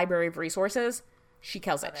digital library of resources. She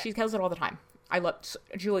kills it. She kills it all the time.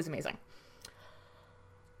 Julie's amazing.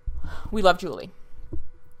 We love Julie.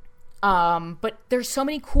 But there's so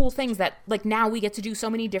many cool things that like now we get to do so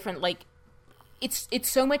many different, like, it's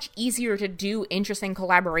so much easier to do interesting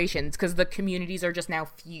collaborations because the communities are just now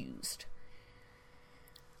fused.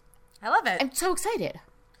 I love it. I'm so excited.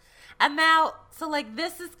 And now, so like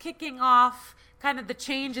this is kicking off, kind of the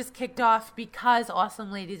change is kicked off because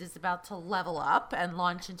Awesome Ladies is about to level up and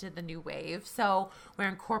launch into the new wave. So we're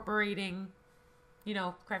incorporating, you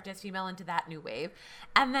know, Crafty as Female into that new wave.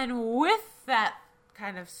 And then with that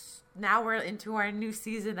kind of, now we're into our new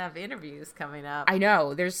season of interviews coming up. I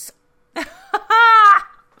know.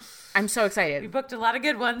 I'm so excited. We booked a lot of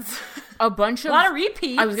good ones. A lot of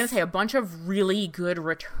repeats. I was going to say a bunch of really good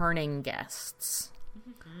returning guests.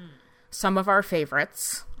 Mm-hmm. Some of our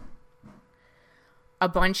favorites. A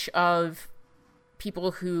bunch of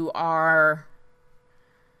people who are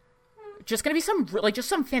just going to be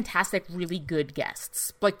some fantastic, really good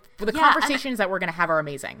guests. Like the conversations that we're going to have are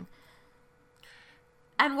amazing.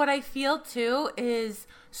 And what I feel too is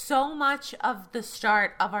so much of the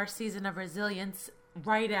start of our season of resilience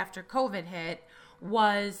right after COVID hit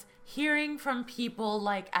was hearing from people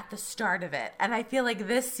like at the start of it. And I feel like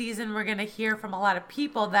this season we're going to hear from a lot of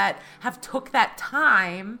people that have took that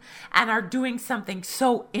time and are doing something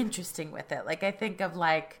so interesting with it. Like I think of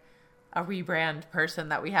like a rebrand person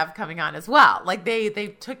that we have coming on as well. Like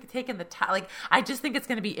they've taken the time. Like I just think it's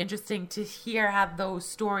going to be interesting to hear how those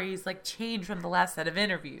stories like change from the last set of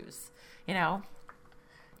interviews, you know?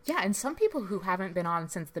 Yeah, and some people who haven't been on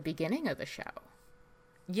since the beginning of the show.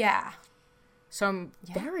 Yeah. So I'm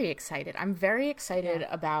very excited. I'm very excited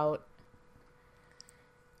about...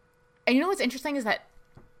 And you know what's interesting is that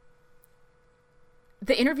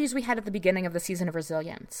the interviews we had at the beginning of the season of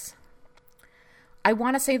Resilience, I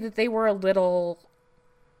want to say that they were a little...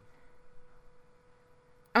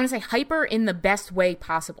 I want to say hyper in the best way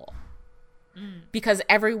possible. Because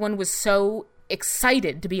everyone was so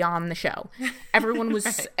excited to be on the show. Everyone was...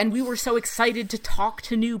 Right. And we were so excited to talk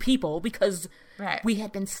to new people because we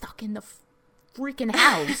had been stuck in the freaking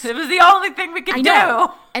house. It was the only thing we could do.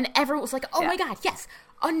 And everyone was like, oh my God, yes.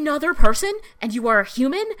 another person and you are a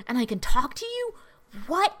human and I can talk to you?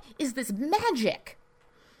 What is this magic?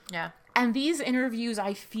 Yeah. And these interviews,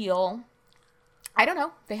 I feel, I don't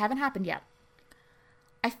know, they haven't happened yet.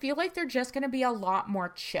 I feel like they're just going to be a lot more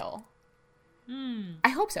chill. I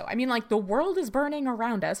hope so. I mean, like, the world is burning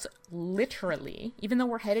around us, literally, even though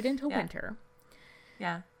we're headed into winter.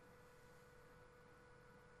 Yeah.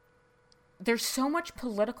 There's so much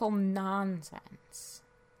political nonsense.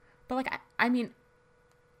 But, like, I mean,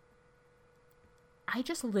 I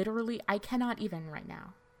just literally, I cannot even right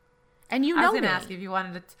now. And you know me. I was going to ask if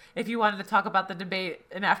you wanted to talk about the debate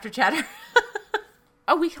in After Chatter.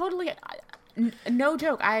 Oh, we totally... No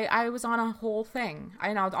joke. I was on a whole thing.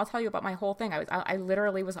 I'll tell you about my whole thing. I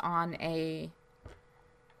literally was on an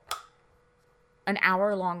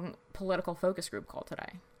hour-long political focus group call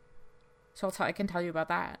today. So I can tell you about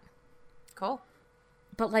that. Cool.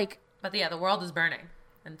 But yeah, the world is burning.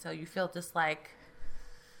 And so you feel just like...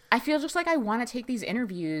 I feel just like I want to take these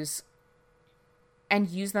interviews and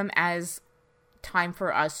use them as time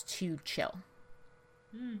for us to chill.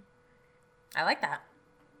 I like that.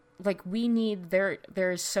 Like, we need,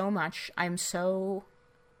 there's so much. I'm so,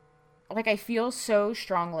 like, I feel so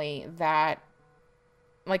strongly that,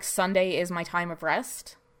 like, Sunday is my time of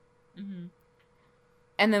rest. Mm-hmm.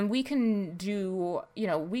 And then we can do,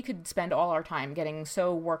 we could spend all our time getting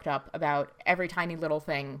so worked up about every tiny little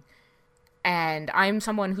thing. And I'm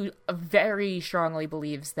someone who very strongly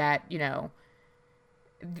believes that,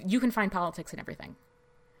 you can find politics in everything.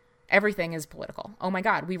 Everything is political. Oh my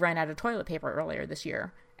God, we ran out of toilet paper earlier this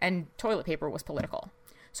year. And toilet paper was political.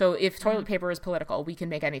 So if toilet paper is political, we can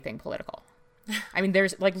make anything political. I mean,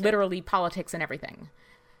 there's like literally politics in everything.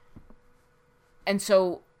 And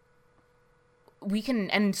so we can,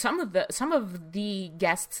 and some of the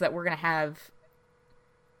guests that we're going to have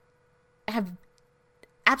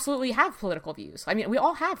absolutely have political views. I mean, we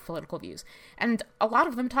all have political views. And a lot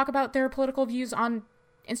of them talk about their political views on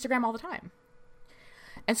Instagram all the time.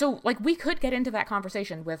 And so, like, we could get into that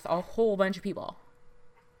conversation with a whole bunch of people.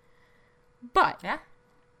 But, yeah,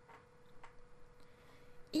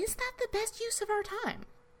 is that the best use of our time?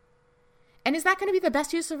 And is that going to be the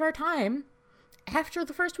best use of our time after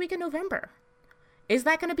the first week in November? Is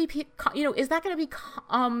that going to be,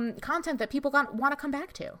 content that people want to come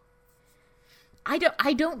back to? I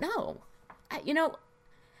don't know.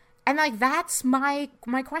 And like, that's my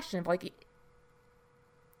question. Like,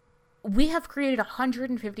 we have created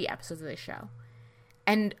 150 episodes of this show,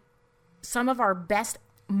 and some of our best,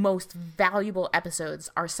 most valuable episodes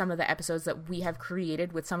are some of the episodes that we have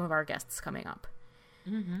created with some of our guests coming up.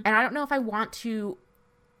 Mm-hmm. And I don't know if I want to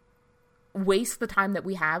waste the time that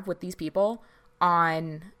we have with these people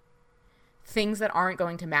on things that aren't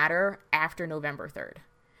going to matter after November 3rd.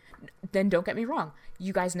 Then don't get me wrong.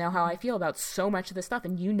 You guys know how I feel about so much of this stuff,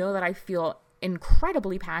 and you know that I feel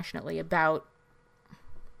incredibly passionately about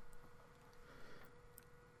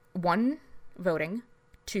 1, voting,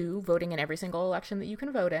 2, voting in every single election that you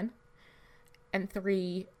can vote in, and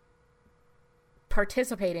 3,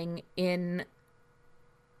 participating in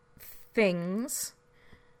things,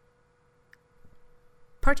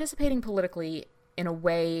 participating politically in a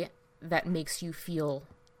way that makes you feel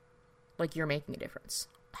like you're making a difference,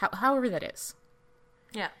 however that is.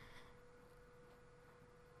 Yeah.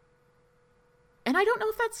 And I don't know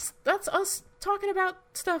if that's us talking about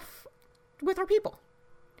stuff with our people.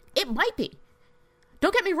 It might be.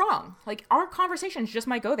 Don't get me wrong. Like, our conversations just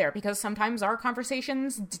might go there, because sometimes our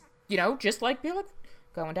conversations, just like, be like,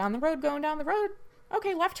 going down the road.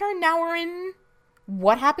 Okay, left turn. Now we're in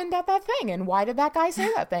what happened at that thing, and why did that guy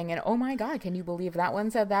say that thing? And oh my God, can you believe that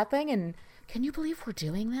one said that thing? And can you believe we're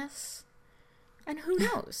doing this? And who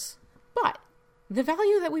knows? But the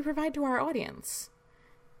value that we provide to our audience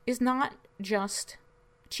is not just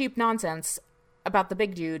cheap nonsense about the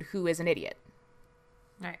big dude who is an idiot.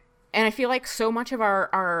 Right. And I feel like so much of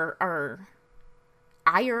our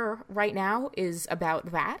ire right now is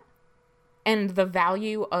about that. And the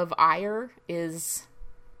value of ire is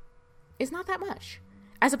not that much.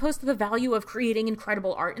 As opposed to the value of creating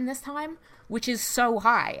incredible art in this time, which is so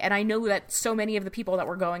high. And I know that so many of the people that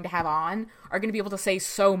we're going to have on are going to be able to say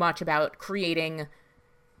so much about creating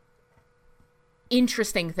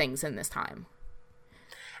interesting things in this time.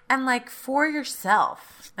 And like, for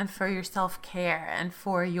yourself, and for your self-care, and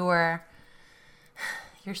for your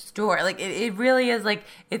store, like it really is like,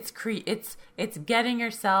 it's getting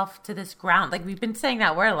yourself to this ground. Like, we've been saying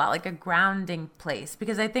that word a lot, like a grounding place,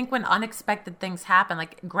 because I think when unexpected things happen,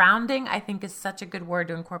 like grounding, I think is such a good word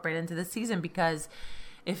to incorporate into this season, because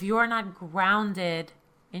if you are not grounded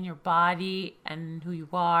in your body and who you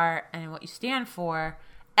are and what you stand for,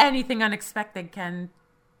 anything unexpected can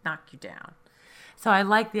knock you down. So I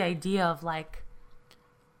like the idea of like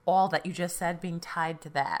all that you just said being tied to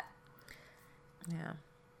that. Yeah.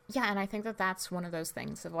 Yeah, and I think that that's one of those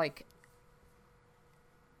things of like,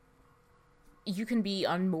 you can be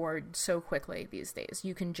unmoored so quickly these days.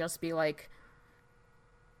 You can just be like,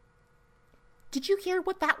 did you hear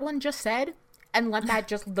what that one just said? And let that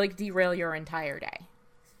just like derail your entire day.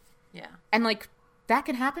 Yeah. And like that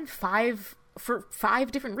can happen for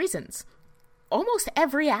 5 different reasons. Almost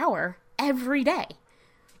every hour, every day.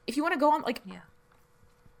 If you want to go on like, yeah.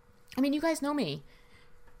 I mean, you guys know me.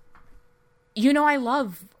 You know I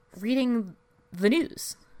love reading the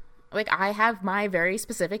news. Like, I have my very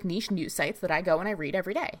specific niche news sites that I go and I read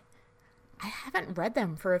every day. I haven't read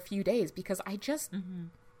them for a few days because I just... Mm-hmm.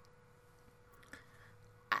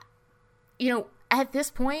 You know, at this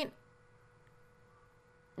point,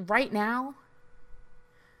 right now,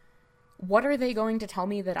 what are they going to tell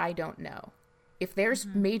me that I don't know? If there's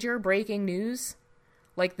major breaking news,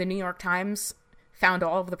 like the New York Times found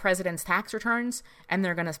all of the president's tax returns and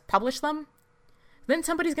they're going to publish them, then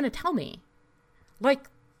somebody's going to tell me. Like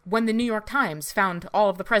when the New York Times found all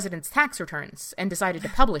of the president's tax returns and decided to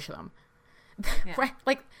publish them. Yeah. Right?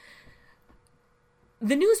 Like,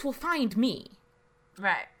 the news will find me.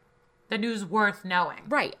 Right. The news worth knowing.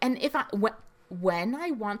 Right. And if when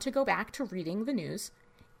I want to go back to reading the news,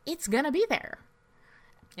 it's going to be there.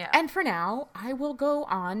 Yeah. And for now, I will go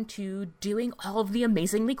on to doing all of the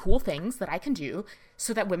amazingly cool things that I can do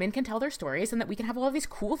so that women can tell their stories and that we can have all of these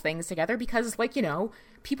cool things together because, like, you know,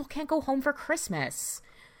 people can't go home for Christmas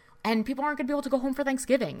and people aren't going to be able to go home for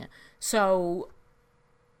Thanksgiving. So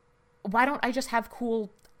why don't I just have cool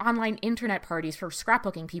online internet parties for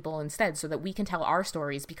scrapbooking people instead so that we can tell our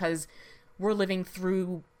stories because we're living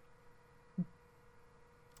through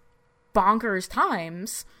bonkers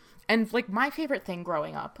times. And, like, my favorite thing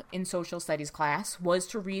growing up in social studies class was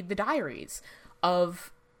to read the diaries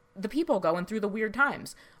of the people going through the weird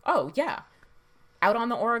times. Oh, yeah. Out on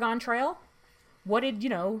the Oregon Trail? What did, you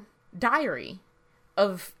know, diary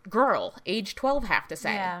of girl, age 12 have to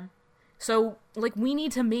say? Yeah. So, like, we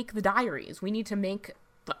need to make the diaries. We need to make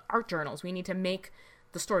the art journals. We need to make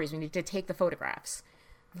the stories. We need to take the photographs.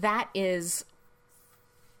 That is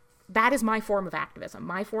my form of activism.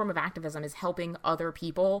 My form of activism is helping other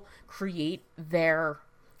people create their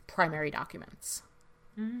primary documents.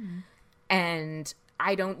 Mm. And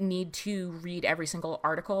I don't need to read every single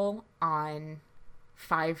article on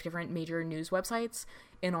 5 different major news websites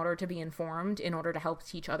in order to be informed, in order to help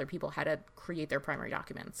teach other people how to create their primary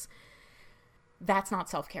documents. That's not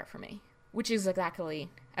self-care for me, which is exactly,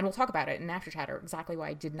 and we'll talk about it in After Chatter, exactly why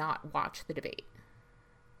I did not watch the debate.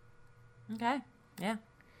 Okay. Yeah.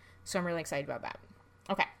 So I'm really excited about that.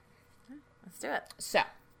 Okay. Let's do it. So,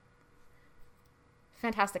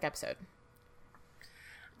 fantastic episode.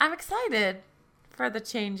 I'm excited for the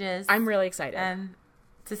changes. I'm really excited. And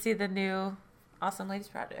to see the new Awesome Ladies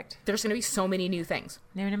Project. There's going to be so many new things.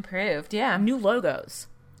 New and improved, yeah. New logos.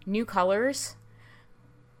 New colors.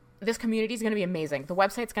 This community is going to be amazing. The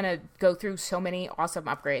website's going to go through so many awesome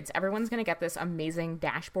upgrades. Everyone's going to get this amazing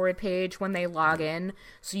dashboard page when they log in,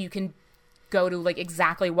 so you can go to like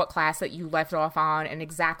exactly what class that you left off on and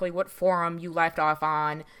exactly what forum you left off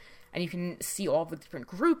on, and you can see all the different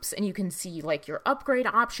groups, and you can see like your upgrade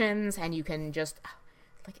options, and you can just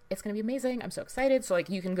like, it's gonna be amazing. I'm so excited. So like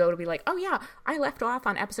you can go to be like, oh yeah, I left off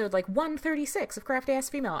on episode like 136 of Crafty Ass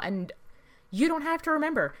Female, and you don't have to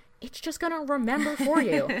remember. It's just gonna remember for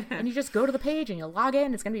you. And you just go to the page and you log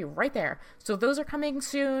in. It's gonna be right there. So those are coming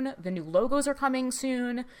soon. The new logos are coming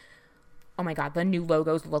soon. Oh my god, the new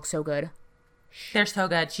logos look so good. They're so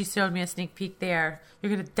good. She showed me a sneak peek there.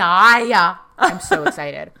 You're going to die. I'm so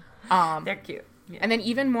excited. They're cute. Yeah. And then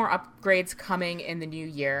even more upgrades coming in the new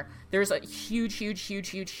year. There's a huge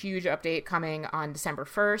update coming on December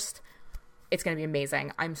 1st. It's going to be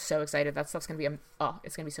amazing. I'm so excited. That stuff's going to be,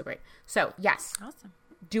 it's going to be so great. So, yes. Awesome.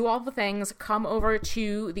 Do all the things. Come over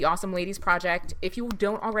to the Awesome Ladies Project. If you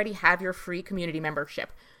don't already have your free community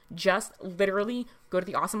membership, just literally go to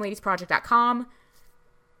theawesomeladiesproject.com.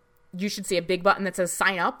 You should see a big button that says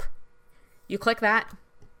sign up. You click that.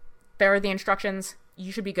 There are the instructions.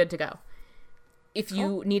 You should be good to go. If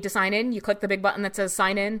you need to sign in, you click the big button that says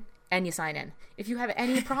sign in, and you sign in. If you have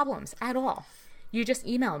any problems at all, you just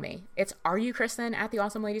email me. It's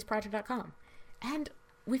rukristen@theawesomeladiesproject.com. And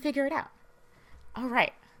we figure it out. All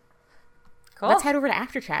right. Cool. Let's head over to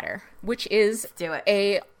After Chatter, which is do it.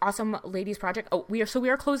 a Awesome Ladies Project. Oh, we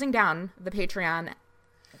are closing down the Patreon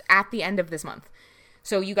at the end of this month.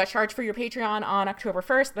 So you got charged for your Patreon on October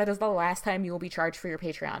 1st. That is the last time you will be charged for your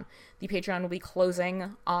Patreon. The Patreon will be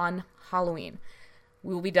closing on Halloween.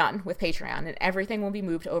 we will be done with Patreon, and everything will be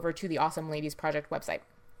moved over to the Awesome Ladies Project website.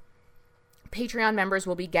 Patreon members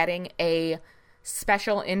will be getting a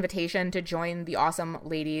special invitation to join the Awesome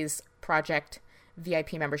Ladies Project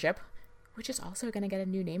VIP membership, which is also going to get a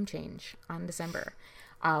new name change on December,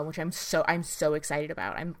 which I'm so excited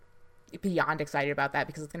about. I'm beyond excited about that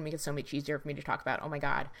because it's going to make it so much easier for me to talk about. Oh my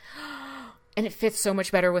God. And it fits so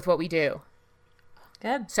much better with what we do.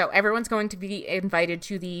 Good. So everyone's going to be invited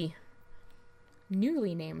to the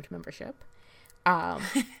newly named membership at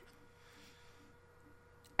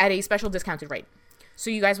a special discounted rate. So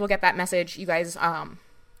you guys will get that message. You guys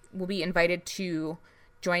will be invited to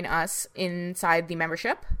join us inside the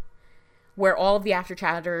membership, where all of the after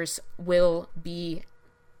chatters will be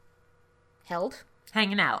held.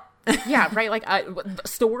 Hanging out. Yeah, right? Like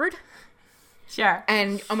stored. Sure.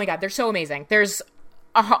 And oh my God, they're so amazing. There's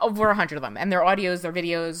over 100 of them, and their audios, their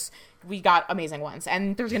videos. We got amazing ones,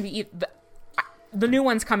 and there's going to be the new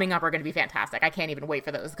ones coming up are going to be fantastic. I can't even wait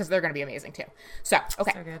for those because they're going to be amazing too. So,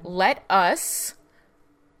 okay, let us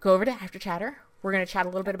go over to After Chatter. We're going to chat a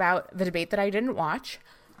little bit about the debate that I didn't watch,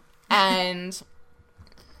 and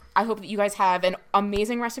I hope that you guys have an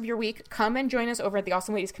amazing rest of your week. Come and join us over at the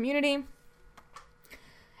Awesome Ladies community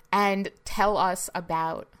and tell us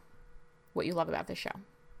about what you love about this show,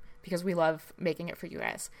 because we love making it for you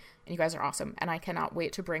guys, and you guys are awesome, and I cannot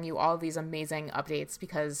wait to bring you all of these amazing updates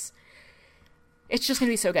because it's just going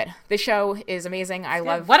to be so good. This show is amazing. I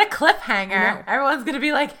love... What a cliffhanger. Everyone's going to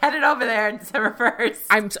be like headed over there on December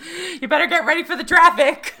 1st. You better get ready for the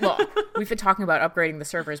traffic. Well, we've been talking about upgrading the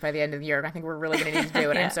servers by the end of the year, and I think we're really going to need to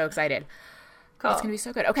do it. Yeah. I'm so excited. Cool. It's going to be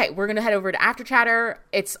so good. Okay, we're going to head over to After Chatter.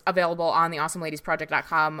 It's available on the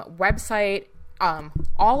awesomeladiesproject.com website.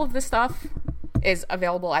 All of this stuff is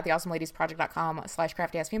available at the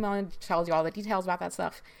awesomeladiesproject.com/crafty-female, and it tells you all the details about that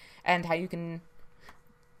stuff and how you can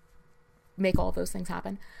make all of those things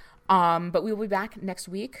happen. But we will be back next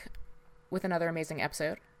week with another amazing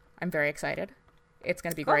episode. I'm very excited. It's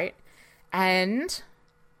going to be great. And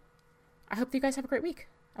I hope that you guys have a great week,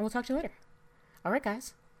 and we'll talk to you later. All right,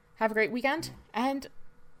 guys. Have a great weekend and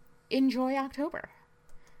enjoy October.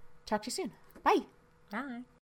 Talk to you soon. Bye. Bye.